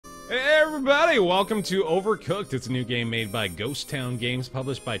Hey everybody, welcome to Overcooked. It's a new game made by Ghost Town Games,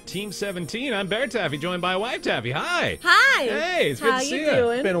 published by Team 17. I'm BaerTaffy, joined by BaerTaffy. Hi! Hi! Hey, it's good to see you.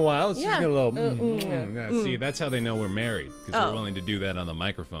 Doing? It's been a while. Let's just get a little... See, that's how they know we're married, because we're willing to do that on the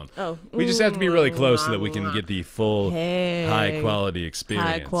microphone. Oh. We just have to be really close so that we can get the full high-quality experience.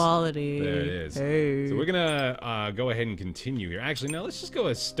 High quality. There it is. Hey. So we're gonna go ahead and continue here. Actually, no, let's just go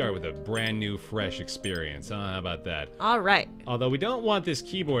and start with a brand new, fresh experience. How about that? All right. Although we don't want this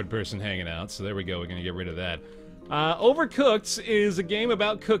keyboard person hanging out, so there we go. We're gonna get rid of that. Overcooked is a game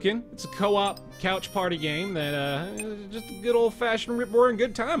about cooking. It's a co-op couch party game that just a good old-fashioned rip-roaring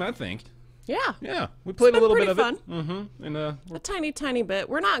good time, I think. Yeah. Yeah, we played a little bit of fun. it. Mm-hmm. And a tiny bit.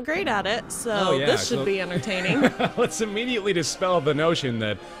 We're not great at it, so this should be entertaining. Let's immediately dispel the notion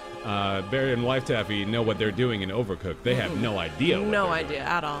that Baer and Wife Taffy know what they're doing in Overcooked. They have no idea. No idea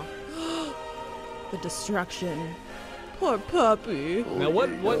at all. The destruction. Poor puppy. Now, what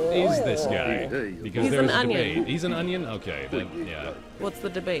is this guy? Because He's there's an a onion. debate. He's an onion? Okay, yeah. What's the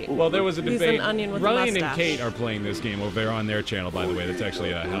debate? Well, there was a debate. He's an onion with Ryan a mustache. and Kate are playing this game over there on their channel, by the way. That's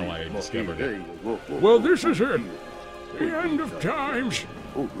actually how I discovered it. Well, this is it. The end of times.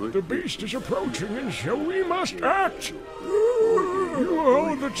 The beast is approaching, and so we must act. You are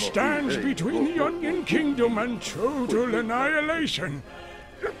all that stands between the Onion Kingdom and total annihilation.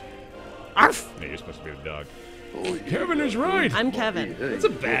 Arf! Hey, you're supposed to be the dog. Kevin is right. I'm Kevin. It's a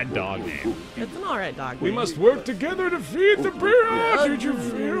bad dog name. It's an alright dog name. We must work together to feed the bear. Did you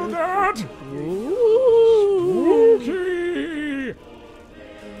feel that? Spooky.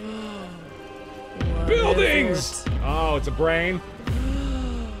 Buildings. Oh, it's a brain.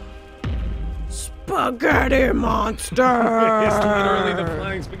 Spaghetti monster. It's literally the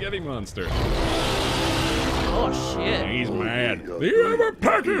flying spaghetti monster. Oh shit. He's mad. The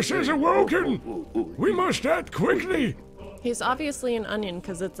Everpeckus has awoken. We must act quickly. He's obviously an onion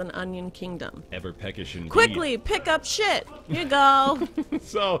because it's an onion kingdom. Everpeckish indeed. Quickly, pick up shit. Here you go.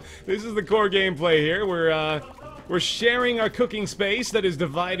 So this is the core gameplay here. We're sharing our cooking space that is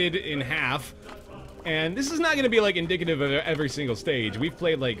divided in half. And this is not going to be like indicative of every single stage. We've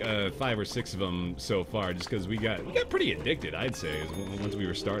played like 5 or 6 of them so far, just because we got pretty addicted. I'd say once we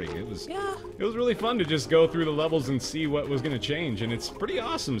were starting, it was really fun to just go through the levels and see what was going to change, and it's pretty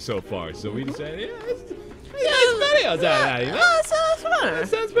awesome so far. So we decided, videos out of you know? Sounds fun. That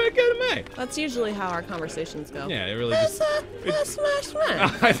sounds pretty good to me. That's usually how our conversations go. Yeah, it really just Smash.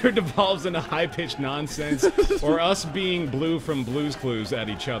 either devolves into high-pitched nonsense or us being Blue from Blue's Clues at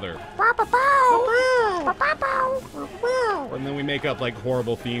each other. And then we make up like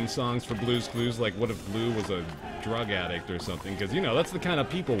horrible theme songs for Blue's Clues, like what if Blue was a drug addict or something, because you know that's the kind of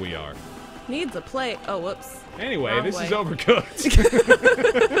people we are. Needs a plate. Oh, whoops. Anyway, Wrong this way. is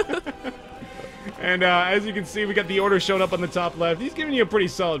Overcooked. And as you can see, we got the order shown up on the top left. He's giving you a pretty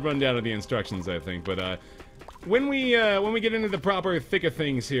solid rundown of the instructions, I think. But when we get into the proper thick of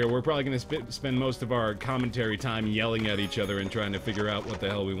things here, we're probably going to spend most of our commentary time yelling at each other and trying to figure out what the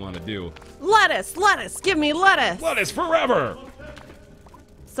hell we want to do. Lettuce, give me lettuce. Lettuce forever!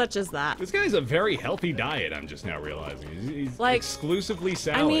 Such as that. This guy's a very healthy diet, I'm just now realizing. He's like exclusively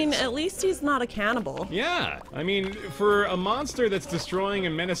salads. I mean, at least he's not a cannibal. Yeah, I mean, for a monster that's destroying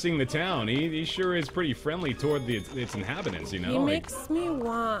and menacing the town, he sure is pretty friendly toward its inhabitants, you know? He makes me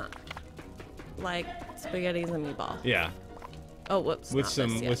want, like, spaghettis and meatball. Yeah. Oh, whoops. With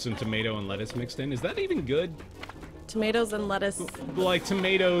some tomato and lettuce mixed in. Is that even good? Tomatoes and lettuce. Like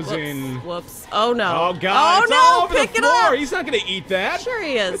tomatoes and... Whoops. Oh, no. Oh, God. Oh, no. Pick it up. He's not going to eat that. Sure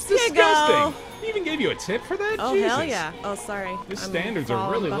he is. It's Here disgusting. you go. He even gave you a tip for that? Oh, Jesus. hell yeah. Oh, sorry. His standards are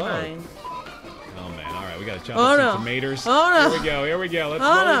really behind. low. Oh, man. All right. We got to chop up some tomatoes. Oh, no. Here we go. Let's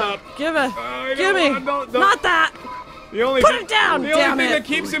roll it up. Give me. Not that. Put it down, The only thing that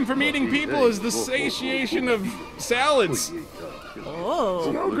keeps him from eating people is the satiation of salads.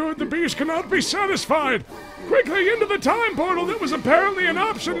 Oh. So good, the beast cannot be satisfied. Quickly into the time portal that was apparently an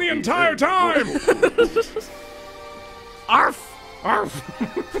option the entire time. Arf. Arf.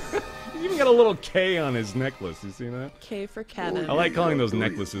 He even got a little K on his necklace. You see that? K for Kevin. I like calling those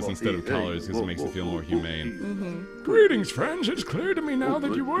necklaces instead of collars because it makes it feel more humane. Greetings, friends. It's clear to me now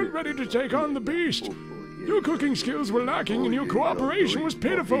that you weren't ready to take on the beast. Your cooking skills were lacking and your cooperation was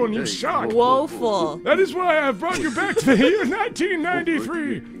pitiful and you suck. Woeful. That is why I've brought you back to the year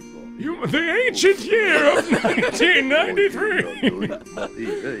 1993. The ancient year of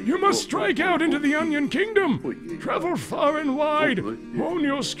 1993. You must strike out into the Onion Kingdom. Travel far and wide. Hone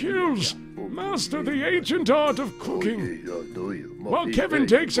your skills. Master the ancient art of cooking. While Kevin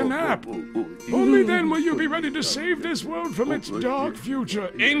takes a nap. Only then will you be ready to save this world from its dark future.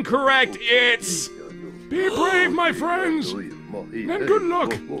 Incorrect, it's... Be brave, my friends. And good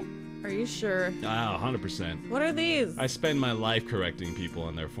luck. Are you sure? Ah, 100%. What are these? I spend my life correcting people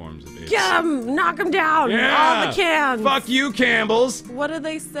on their forms of idiots. Get them! Knock them down! Yeah! All the cans! Fuck you, Campbell's! What do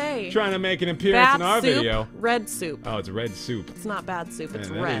they say? Trying to make an appearance Bad in our soup, video. red soup. Oh, it's red soup. It's not bad soup, it's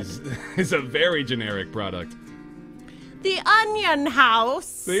Man, red. It's a very generic product. The Onion House!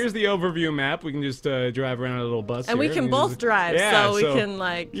 So here's the overview map. We can just drive around a little bus And here. we can both drive, Yeah, so we can,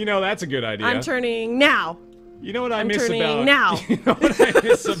 like... You know, that's a good idea. I'm turning now. You know what I I'm miss turning about... now. You know what I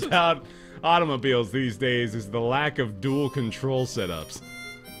miss about automobiles these days is the lack of dual control setups.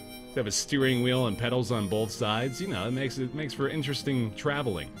 They have a steering wheel and pedals on both sides. You know, it makes for interesting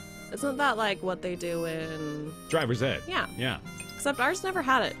traveling. Isn't that like what they do in... Driver's ed. Yeah. Yeah. Except ours never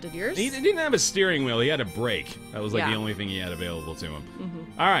had it. Did yours? He didn't have a steering wheel. He had a brake. That was like the Yeah. only thing he had available to him.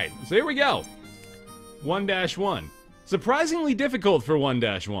 All right, so here we go. 1-1. Surprisingly difficult for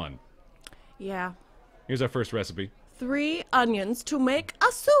 1-1. Yeah. Here's our first recipe. 3 onions to make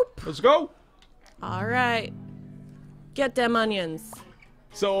a soup. Let's go. All right. Get them onions.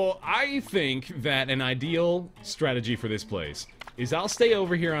 So I think that an ideal strategy for this place is I'll stay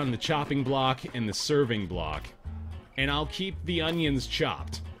over here on the chopping block and the serving block, and I'll keep the onions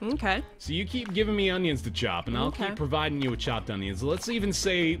chopped. Okay. So you keep giving me onions to chop, and I'll keep providing you with chopped onions. Let's even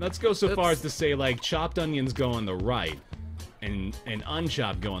say, let's go so far as to say, like, chopped onions go on the right, and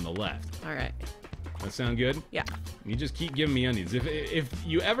unchopped go on the left. All right. That sound good? Yeah. You just keep giving me onions. If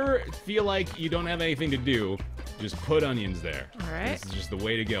you ever feel like you don't have anything to do, just put onions there. All right. This is just the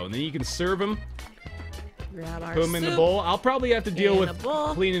way to go. And then you can serve them, Grab our put them in the soup. bowl. I'll probably have to deal In with a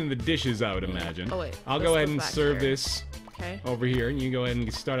bowl. cleaning the dishes, I would imagine. Oh, wait. I'll This go ahead goes and back serve here. this Okay. over here, and you go ahead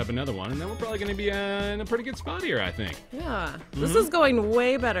and start up another one, and then we're probably going to be in a pretty good spot here, I think. Yeah. This is going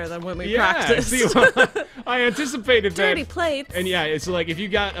way better than when we Yeah, practiced. see, I anticipated that. Dirty plates. And yeah, it's like if you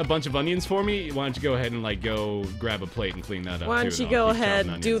got a bunch of onions for me, why don't you go ahead and like go grab a plate and clean that up? Why too, don't you and I'll go keep chopping ahead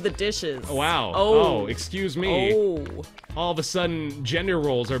onions. do the dishes? Oh, wow. Oh. Excuse me. Oh. All of a sudden, gender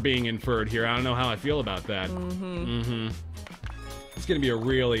roles are being inferred here. I don't know how I feel about that. It's going to be a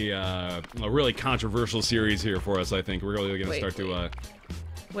really controversial series here for us. I think we're really going to start to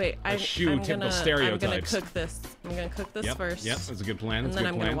Wait, eschew typical I'm gonna stereotypes. cook this. I'm gonna cook this first. Yep, that's a good plan. And That's a then good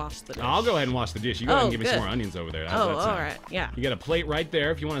I'm plan. gonna wash the dish. I'll go ahead and wash the dish. You go ahead and give me some good. more onions over there. How's Oh, that sound? all right. Yeah. You got a plate right there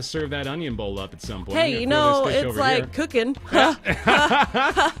if you want to serve that onion bowl up at some point. Hey, you know, it's like cooking.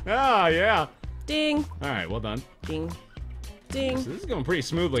 Ah, yeah. Ding. All right, well done. Ding. Ding. So this is going pretty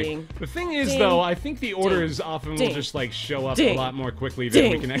smoothly. Ding. The thing is, Ding. though, I think the orders Ding. often will Ding. just like show up Ding. a lot more quickly than we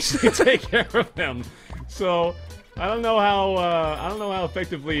Ding. can actually take care of them. So I don't know how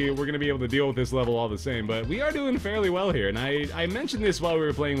effectively we're going to be able to deal with this level all the same, but we are doing fairly well here. And I mentioned this while we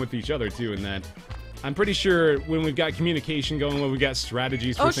were playing with each other too, in that I'm pretty sure when we've got communication going, when we've got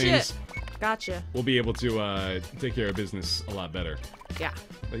strategies for things, Shit. Gotcha. we'll be able to take care of business a lot better. Yeah.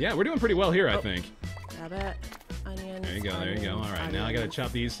 But yeah, we're doing pretty well here, I think. Grab it. Onions. There you go, there you go. onions, All right, now I gotta onions.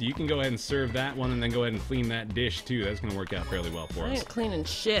 chop these. So you can go ahead and serve that one, and then go ahead and clean that dish too. That's gonna work out fairly well for I us. ain't cleaning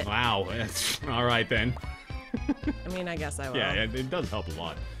shit. Wow. All right then. I mean, I guess I will. Yeah, it does help a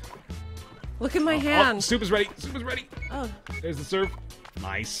lot. Look at my Oh, hands. soup is ready. Soup is ready. Oh, There's the serve.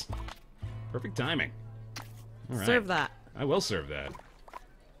 Nice. Perfect timing. All right. serve that. I will serve that.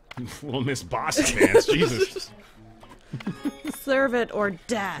 Little Miss Bossy Pants. Jesus. Serve it or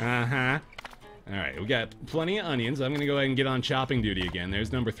death. Uh-huh. All right, we got plenty of onions. I'm going to go ahead and get on chopping duty again.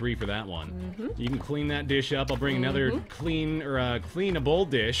 There's number 3 for that one. You can clean that dish up. I'll bring another cleanable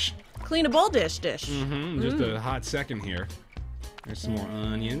dish. Cleanable dish. Just a hot second here. There's some more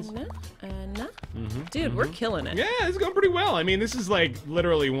onions. Dude, we're killing it. Yeah, it's going pretty well. I mean, this is like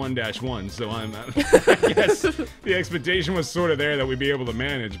literally 1-1, so I guess the expectation was sort of there that we'd be able to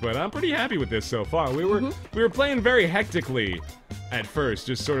manage, but I'm pretty happy with this so far. We were playing very hectically at first,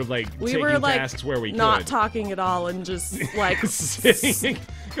 just sort of like We taking were like tasks where we not could. talking at all and just like Sitting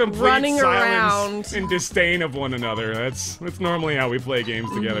complete running silence around. in disdain of one another. That's normally how we play games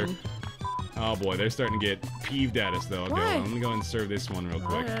together. Mm-hmm. Oh boy, they're starting to get peeved at us though. Why? Let me go and serve this one real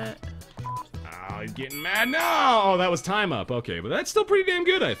quick. Alright. Oh, he's getting mad. No! Oh, that was time up. Okay, but that's still pretty damn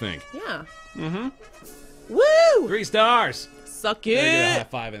good, I think. Yeah. Woo! 3 stars. Suck Gotta get a high it.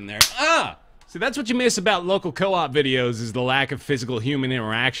 five in there. Ah! See, that's what you miss about local co-op videos is the lack of physical human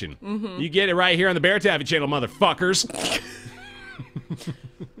interaction. You get it right here on the BaerTaffy channel, motherfuckers.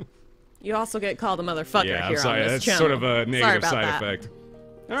 You also get called a motherfucker Yeah, I'm here sorry. on this That's channel. sort of a Sorry negative about side that. effect.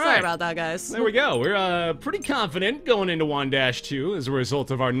 All Sorry right. about that, guys. There we go. We're pretty confident going into 1-2 as a result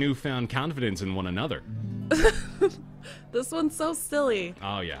of our newfound confidence in one another. This one's so silly.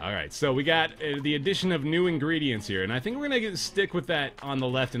 Oh, yeah. All right. So we got the addition of new ingredients here, and I think we're going to stick with that on the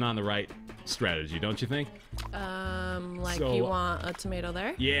left and on the right strategy, don't you think? Like So- you want a tomato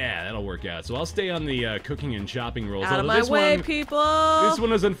there? Yeah, that'll work out. So I'll stay on the cooking and chopping rolls. Out of although my this way, one, people! This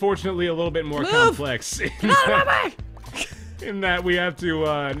one is unfortunately a little bit more Move! complex. Get out of my way! In that we have to,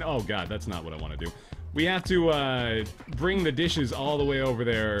 oh god, that's not what I want to do. We have to bring the dishes all the way over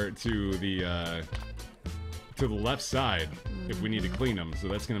there to the left side if we need to clean them. So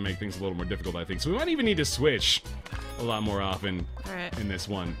that's going to make things a little more difficult, I think. So we might even need to switch a lot more often Alright. in this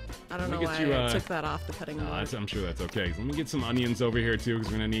one. I don't Let know me why get you, I took that off the cutting board. I'm sure that's okay. So let me get some onions over here too,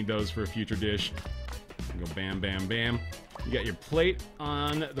 because we're going to need those for a future dish. Go bam, bam, bam. You got your plate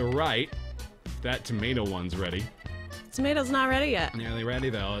on the right. That tomato one's ready. Tomato's not ready yet. Nearly ready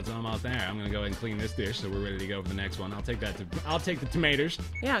though. It's almost there. I'm gonna go ahead and clean this dish, so we're ready to go for the next one. I'll take the tomatoes.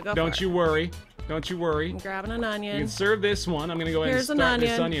 Yeah, go Don't for you worry. Don't you worry. it. I'm grabbing an You onion. can serve this one. I'm gonna go ahead Here's and an start this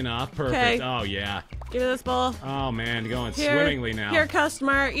onion. onion off. Perfect. Okay. Oh yeah. Give me this bowl. Oh man, going Here, swimmingly now. Here,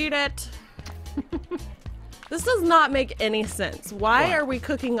 customer, eat it. This does not make any sense. Why What? are we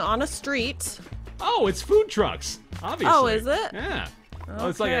cooking on a street? Oh, it's food trucks. Obviously. Oh, is it? Yeah. Oh,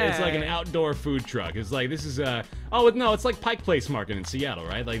 it's like an Okay. outdoor food truck. It's like this is it's like Pike Place Market in Seattle,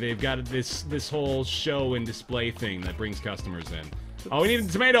 right? Like they've got this whole show and display thing that brings customers in. Oh, we need a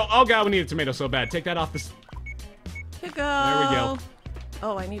tomato. Oh god, we need a tomato so bad. Take that off the. Here you go. There we go.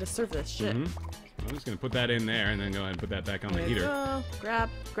 Oh, I need to serve this shit. I'm just gonna put that in there and then go ahead and put that back on the There you heater. go.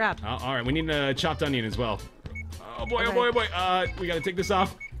 Grab. All right, we need a chopped onion as well. Oh boy, Okay. oh boy. We gotta take this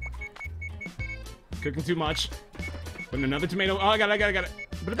off. Cooking too much. Putting another tomato. Oh, I got it.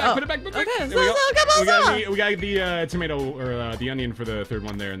 Put it back. Oh, Put it back. okay, There we go. so, We got the tomato or the onion for the third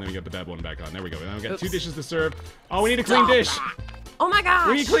one there, and then we got to put that one back on. There we go. Now we got Oops. 2 dishes to serve. Oh, we need a clean dish. Oh my gosh.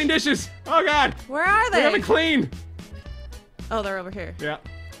 We need clean dishes. Oh god. Where are We they? haven't cleaned. Oh, they're over here. Yeah.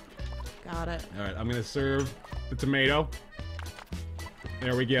 Got it. All right. I'm gonna serve the tomato.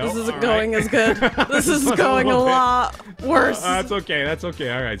 There we go. This isn't All going right. as good. This is was a going a little bit- lot worse. That's okay. That's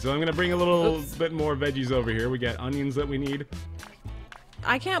okay. All right. So I'm gonna bring a little bit more veggies over here. We got onions that we need.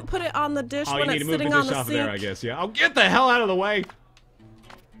 I can't put it on the dish Oh, you when need it's to move the sitting on dish the off of sink. there, I guess. Yeah. Oh, get the hell out of the way.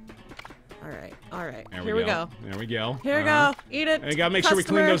 All right. There Here we go. There we go. Here we go. Eat it. And you gotta make sure we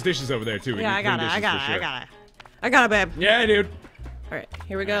clean customer. those dishes over there too. We Yeah, need I got clean it. I dishes got for it. sure. I got it. I got it, babe. Yeah, dude. All right.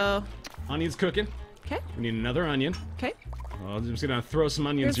 Here we go. Onions cooking. Okay. We need another onion. Okay. Well, I'm just gonna throw some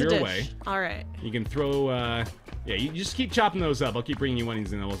onions Here's the your dish. way. All right. You can throw. Yeah, you just keep chopping those up. I'll keep bringing you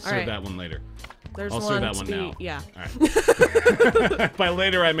onions, and then we'll serve right. that one later. There's I'll one serve that to one be. now. Yeah. All right. By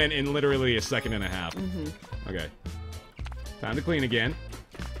later, I meant in literally a second and a half. Mm-hmm. Okay. Time to clean again.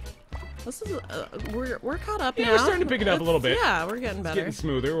 This is. We're caught up Yeah, now. we're starting to pick it up a little bit. Yeah, we're getting better. Getting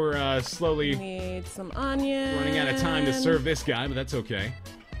smoother. We're slowly Need some onion. running out of time to serve this guy, but that's okay.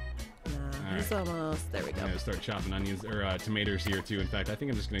 Nah, he's almost. There we go. I'm gonna start chopping onions or tomatoes here too. In fact, I think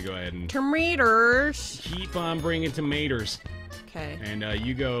I'm just gonna go ahead and Tomatoes. keep on bringing tomatoes, Okay. and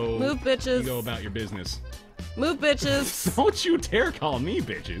you go. Move, bitches. You go about your business. Move, bitches. Don't you dare call me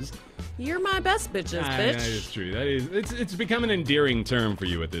bitches. You're my best bitches, bitch. That is true. That is. It's become an endearing term for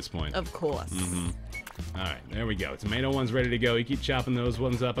you at this point. Of course. All right, there we go. Tomato one's ready to go. You keep chopping those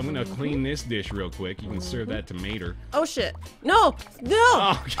ones up. I'm gonna clean this dish real quick. You can serve that tomato. Oh shit! No,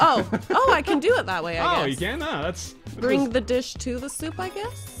 no. Oh. Oh, I can do it that way. I Oh, guess. you can? No, that Bring does the dish to the soup, I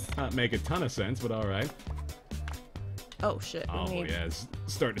guess. not make a ton of sense, but all right. Oh shit. Oh we need... yeah, it's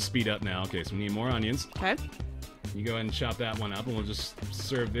starting to speed up now. Okay, so we need more onions. Okay. You go ahead and chop that one up, and we'll just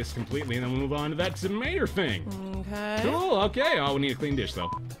serve this completely, and then we'll move on to that tomato thing. Okay. Cool. Okay. Oh, we need a clean dish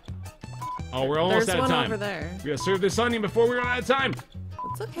though. Oh, we're almost There's out of one time. over there. We gotta serve this onion before we run out of time.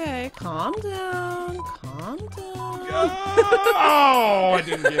 It's okay. Calm down. Calm down. Oh, I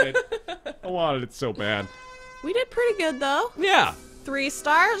didn't get it. I wanted it so bad. We did pretty good though. Yeah, 3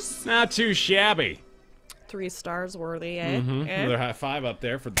 stars. not too shabby. 3 stars worthy, eh? Eh? Another high five up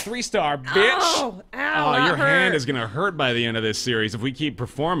there for the 3-star bitch. Oh, ow, Oh, that your hurt. hand is gonna hurt by the end of this series if we keep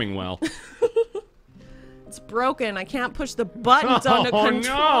performing well. It's broken. I can't push the buttons on the Oh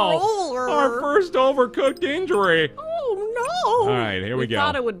controller. no! Our first overcooked injury. Oh no! All right, here we go.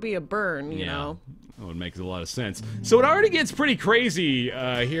 Thought it would be a burn, you know. Oh, it makes a lot of sense. So it already gets pretty crazy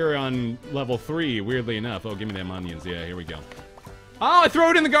here on level 3, weirdly enough. Oh, give me them onions. Yeah, here we go. Oh, I throw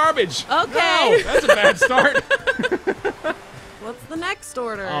it in the garbage. Okay. No, that's a bad start. What's the next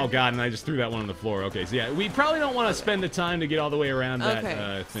order? Oh, God, and I just threw that one on the floor. Okay, so yeah, we probably don't want to spend the time to get all the way around that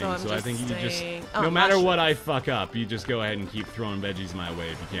Okay, thing. so I'm I just think you just, staying- oh, no matter mushrooms. what I fuck up, you just go ahead and keep throwing veggies my way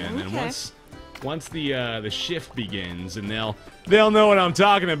if you can. And Okay. once the shift begins, and they'll know what I'm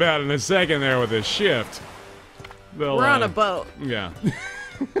talking about in a second there with the shift. they'll... We're on a boat. Yeah.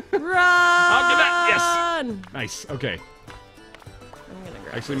 Run! I'll get that! Yes! Nice, okay. I'm gonna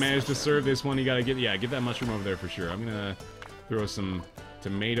grab Actually this managed to mushroom. serve this one. You gotta get that mushroom over there for sure. I'm gonna throw some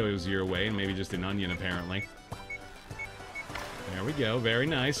tomatoes your way, and maybe just an onion, apparently. There we go. Very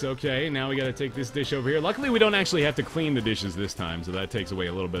nice. Okay, now we gotta take this dish over here. Luckily, we don't actually have to clean the dishes this time, so that takes away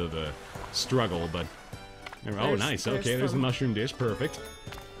a little bit of the struggle, but... Oh, nice. Okay, there's the mushroom dish. Perfect.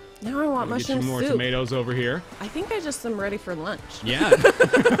 Now I want mushroom Get you more soup. tomatoes over here. I think I just am ready for lunch. Yeah.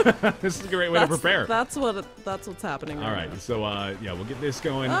 This is a great way to prepare. That's what's happening. All right, so yeah, we'll get this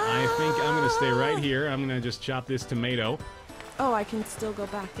going. I think I'm gonna stay right here. I'm gonna just chop this tomato. Oh, I can still go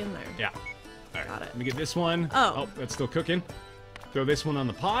back in there. Yeah. All right. Got it. Let me get this one. Oh. That's still cooking. Throw this one on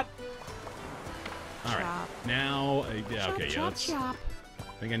the pot. All right. Chop. Now, yeah, Chop, okay, yeah. chop, chop.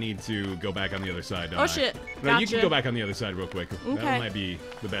 I think I need to go back on the other side. Don't Oh I? shit! No, you Gotcha. can go back on the other side real quick. That Okay. might be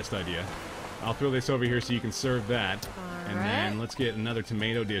the best idea. I'll throw this over here so you can serve that. And then let's get another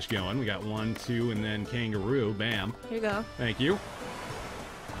tomato dish going. We got 1, 2, and then kangaroo. Bam. Here you go. Thank you.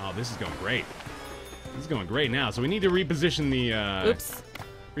 Oh, this is going great. This is going great now. So we need to reposition the. Oops.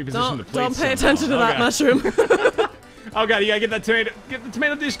 Reposition the plates. Don't pay somehow. attention to that mushroom. Oh god, you gotta get that tomato. Get the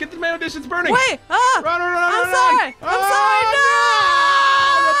tomato dish. Get the tomato dish. It's burning. Wait! Ah! Run, run, run, I'm run, sorry! run. I'm sorry!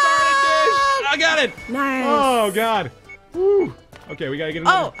 The burning dish. I got it. Nice. Oh god. Woo. Okay, we gotta get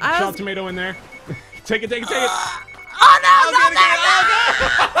another I chopped was- tomato in there. Take it. Oh no! Not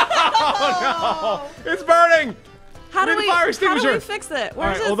there! Oh no! It's burning. How do Get the fire how do extinguisher. we fix it? All Where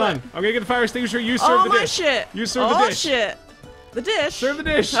right, is hold it? on. I'm gonna get the fire extinguisher. You serve Oh the my dish. shit! You serve the Oh dish. shit! The dish. Serve the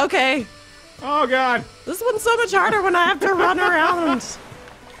dish. Okay. Oh god. This one's so much harder when I have to run around.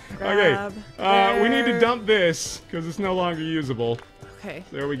 Okay. Grab We need to there. dump this because it's no longer usable. Okay.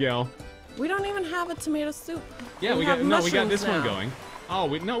 There we go. We don't even have a tomato soup. Yeah, we have got we got mushrooms this one now. going. Oh,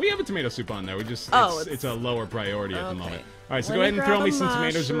 we have a tomato soup on there. We just Oh, it's a lower priority at the okay. moment. All right, so Let go me ahead and throw grab me a some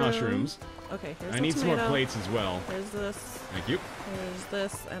tomatoes and mushroom. mushrooms. Okay, here's I a need some more tomato. plates as well. There's this. Thank you. There's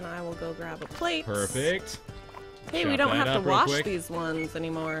this, and I will go grab a plate. Perfect. Hey, Chop we don't that have to up real wash quick. these ones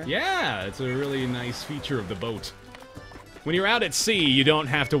anymore. Yeah, it's a really nice feature of the boat. When you're out at sea, you don't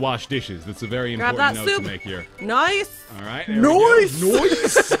have to wash dishes. That's a very Grab important that note soup. to make here. Nice. All right. There we go.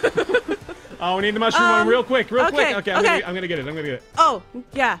 Nice. Oh, we need the mushroom one real quick. Real okay, quick. Okay, okay. I'm gonna get it. Oh,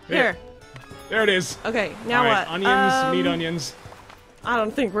 yeah, here. There it is. Okay, now All right, what? onions, meat onions. I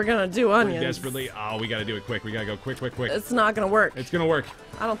don't think we're gonna do onions. Desperately. Oh, we gotta do it quick. We gotta go quick. It's not gonna work. It's gonna work.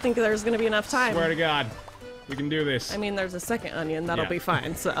 I don't think there's gonna be enough time. Swear to God. We can do this. I mean, there's a second onion. That'll Yeah. be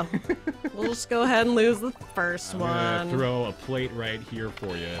fine, so. We'll just go ahead and lose the first I'm one. gonna throw a plate right here for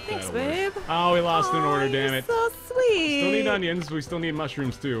you. if Thanks, that'll work. babe. Oh, we lost an order, You're damn it. so sweet. Still need onions. We still need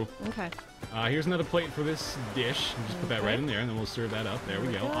mushrooms, too. Okay. Here's another plate for this dish. Just put that right in there, and then we'll serve that up. There we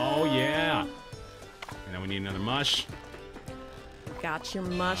go. go. Oh, yeah. And then we need another mush. Got your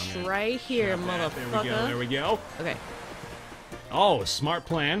mush right here, There we go. motherfucker. There we go. Okay. Oh, smart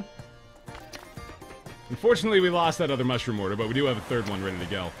plan. Unfortunately, we lost that other mushroom order, but we do have a third one ready to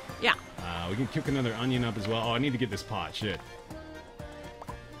go. Yeah. We can cook another onion up as well. Oh, I need to get this pot. Shit.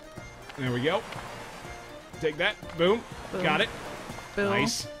 There we go. Take that. Boom. Boom. Got it. Boom.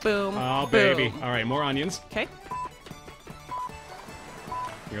 Nice. Boom. Oh, boom. baby. All right, more onions. Okay.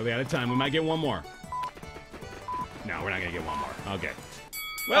 Nearly out of time. We might get one more. No, we're not gonna get one more. Okay.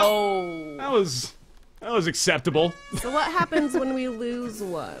 Well, Oh. that was acceptable. So what happens when we lose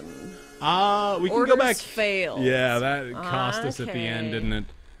one? We can Orders go back. failed. Yeah, that cost us at the end, Okay. didn't it?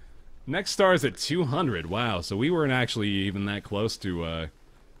 Next star is at 200. Wow, so we weren't actually even that close to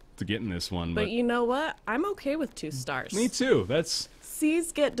getting this one. But But you know what? I'm okay with 2 stars. me too. That's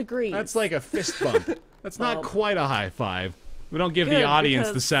C's get degrees. like a fist bump. That's not Well, quite a high five. We don't give the good, audience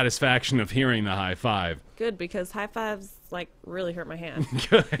the because- satisfaction of hearing the high five. Good, because high fives, like, really hurt my hand.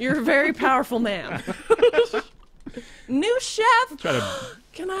 Good. You're a very powerful man. New chef! Try to.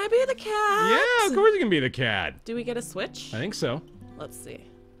 Can I be the cat? Yeah, of course you can be the cat. Do we get a switch? I think so. Let's see.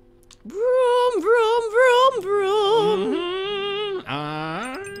 Vroom, vroom, vroom, vroom. Yeah,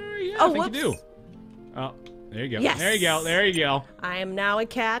 I Oh, think you do. whoops. Oh, there you go. Yes. There you go. There you go. I am now a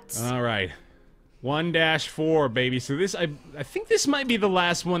cat. All right. 1-4, baby. So this, I think this might be the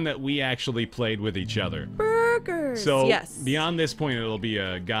last one that we actually played with each other. Burgers. So yes. beyond this point, it'll be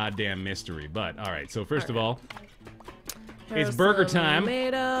a goddamn mystery. But all right. So first of all, Here's it's burger some time.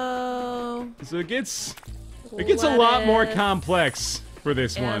 Tomato. So it gets a lot more lettuce, complex for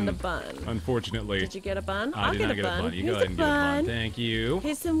this and a one. bun. Unfortunately, Did you get a bun? I I'll did get not a get a bun. bun. You Here's go ahead and get a bun. bun. Thank you.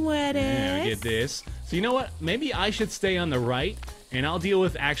 Here's some lettuce. Yeah, get this. So you know what? Maybe I should stay on the right, and I'll deal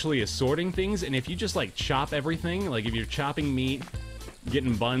with actually assorting things. And if you just like chop everything, like if you're chopping meat,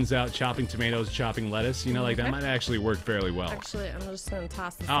 getting buns out, chopping tomatoes, chopping lettuce. You know, like that might actually work fairly well. Actually, I'm just gonna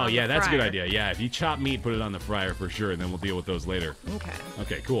toss this Oh on yeah, the that's a good fryer. idea. Yeah, if you chop meat, put it on the fryer for sure, and then we'll deal with those later. Okay.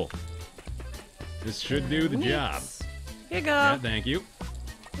 Okay, cool. This should do the Meat. job. Here you go. Yeah, thank you.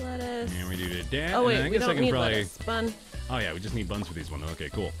 Lettuce. And we do that. Oh and then wait, I we guess I don't can need probably. lettuce. Bun. Oh yeah, we just need buns for these ones. Okay,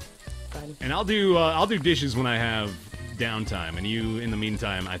 cool. Bun. And I'll do dishes when I have downtime, and you, in the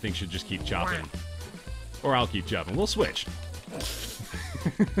meantime, I think should just keep chopping, or I'll keep chopping. We'll switch.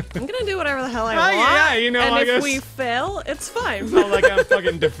 I'm gonna do whatever the hell I Oh, want. yeah, you know, and I if guess- we fail, it's fine. It's not like I'm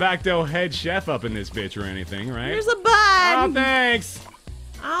fucking de facto head chef up in this bitch or anything, right? Here's a bun. Oh, thanks.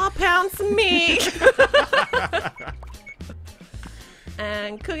 I'll pound some meat.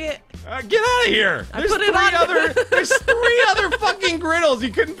 And cook it. Get out of here! I put it on- There's three other fucking griddles. You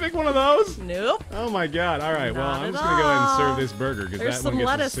couldn't pick one of those? Nope. Oh my god! All right, well Not I'm at just gonna go ahead and all. serve this burger because There's that one some gets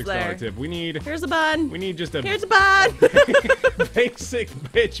lettuce a $6 there. tip. We need Here's a bun. just a Here's a bun. basic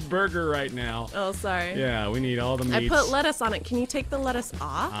bitch burger right now. Oh, sorry. Yeah, we need all the I meats. put lettuce on it. Can you take the lettuce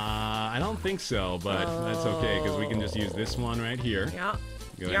off? I don't think so, but that's okay because we can just use this one right here. Yeah.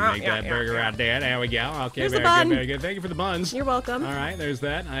 Go ahead and make that burger yeah. right there. There we go. Okay, Here's the very bun. good, very good. Thank you for the buns. You're welcome. All right, there's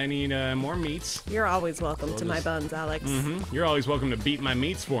that. I need more meats. You're always welcome to my just- buns, Alex. You're always welcome to beat my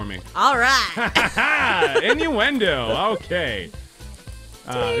meats for me. All right. Innuendo. Okay.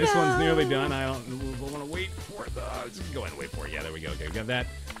 This one's nearly Tomato. done. I don't want to wait for it. Just go ahead and wait for it. Yeah, there we go. Okay, we got that.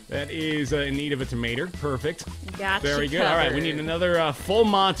 That is in need of a tomato. Perfect. Gotcha. Very good. All right, we need another full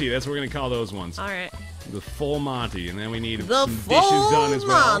Monty. That's what we're going to call those ones. All right. The full Monty. And then we need The some full dishes done as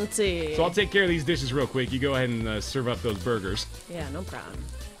well. Monty. So I'll take care of these dishes real quick. You go ahead and serve up those burgers. Yeah, no problem.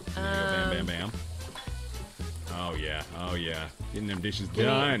 There you go. Bam, bam, bam. Oh, yeah. Oh, yeah. Getting them dishes Give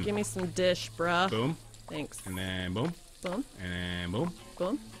done. me some dish, bruh. Boom. Thanks. And then boom. Boom. And then boom.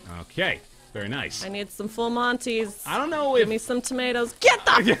 Boom. Okay. Very nice. I need some full Monties. I don't know Give if... me some tomatoes. Get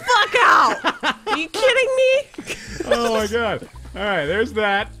the fuck out! Are you kidding me? Oh, my God. All right, there's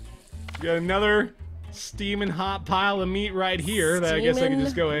that. Got another steaming hot pile of meat right here that I guess I can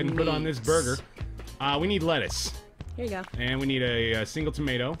just go ahead and put on this burger. We need lettuce. Here you go. And we need a single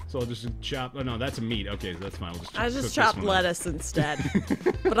tomato. So I'll just chop... Oh, no, that's a meat. Okay, so that's fine. We'll just I cook just this chopped one up. lettuce instead.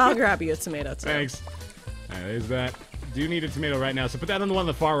 But I'll grab you a tomato, too. Thanks. All right, there's that. Do need a tomato right now. So put that on the one on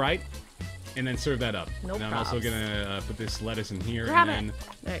the far right. And then serve that up. No and I'm also probs. gonna put this lettuce in here, Grab and it.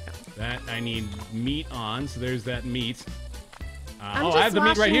 then There you go. that I need meat on. So there's that meat. I'm Oh, just I have the meat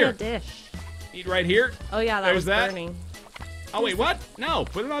right washing here. a dish. Meat right here. Oh, yeah, that There's was that. burning. Oh wait, what? No,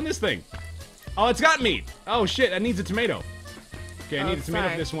 put it on this thing. Oh, it's got meat. Oh shit, that needs a tomato. Okay, I Oh, need a tomato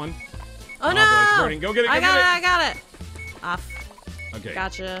sorry. for this one. Oh, boy, no! it's burning. Go get it, go I get got it. it, I got it. Off. Okay.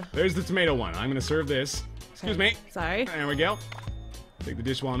 Gotcha. There's the tomato one. I'm gonna serve this. Excuse me. Sorry. There we go. Take the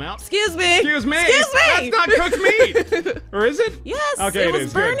dish while I'm out. Excuse me. Excuse me. Excuse me. That's not cooked meat. Or is it? Yes, Okay, it was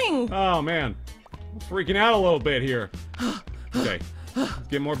is. Good. burning. Oh man, I'm freaking out a little bit here. Okay, let's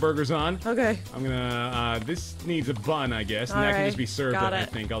get more burgers on. Okay. I'm gonna. This needs a bun, I guess, and that can Alright, just be served got up, I it.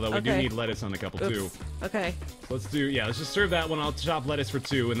 think. Although we do Okay. need lettuce on a couple too. Oops. Okay. So let's do. Yeah, let's just serve that one. I'll chop lettuce for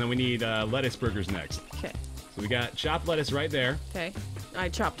 2, and then we need lettuce burgers next. Okay. So we got chopped lettuce right there. Okay. I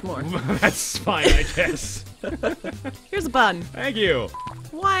chopped more. That's fine, I guess. Here's a bun. Thank you.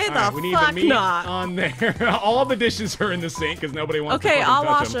 Why All right, the we need fuck the meat not? on there. All the dishes are in the sink because nobody wants to Okay, fucking I'll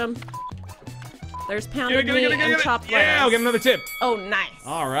touch wash them. them. There's Get pounded it, get it, meat get it, get and it. chopped Yeah, lettuce. I'll get another tip. Oh, nice.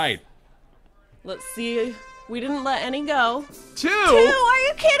 All right. Let's see. We didn't let any go. 2? 2? Are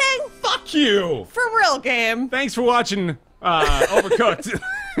you kidding? Fuck you. For real game. Thanks for watching Overcooked.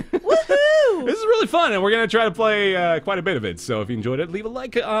 Woohoo! This is really fun, and we're going to try to play quite a bit of it. So if you enjoyed it, leave a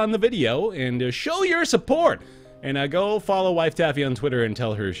like on the video and show your support. And go follow BaerTaffy on Twitter and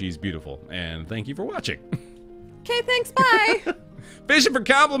tell her she's beautiful. And thank you for watching. Okay, thanks. Bye. Fishing for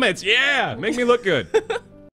compliments. Yeah, make me look good.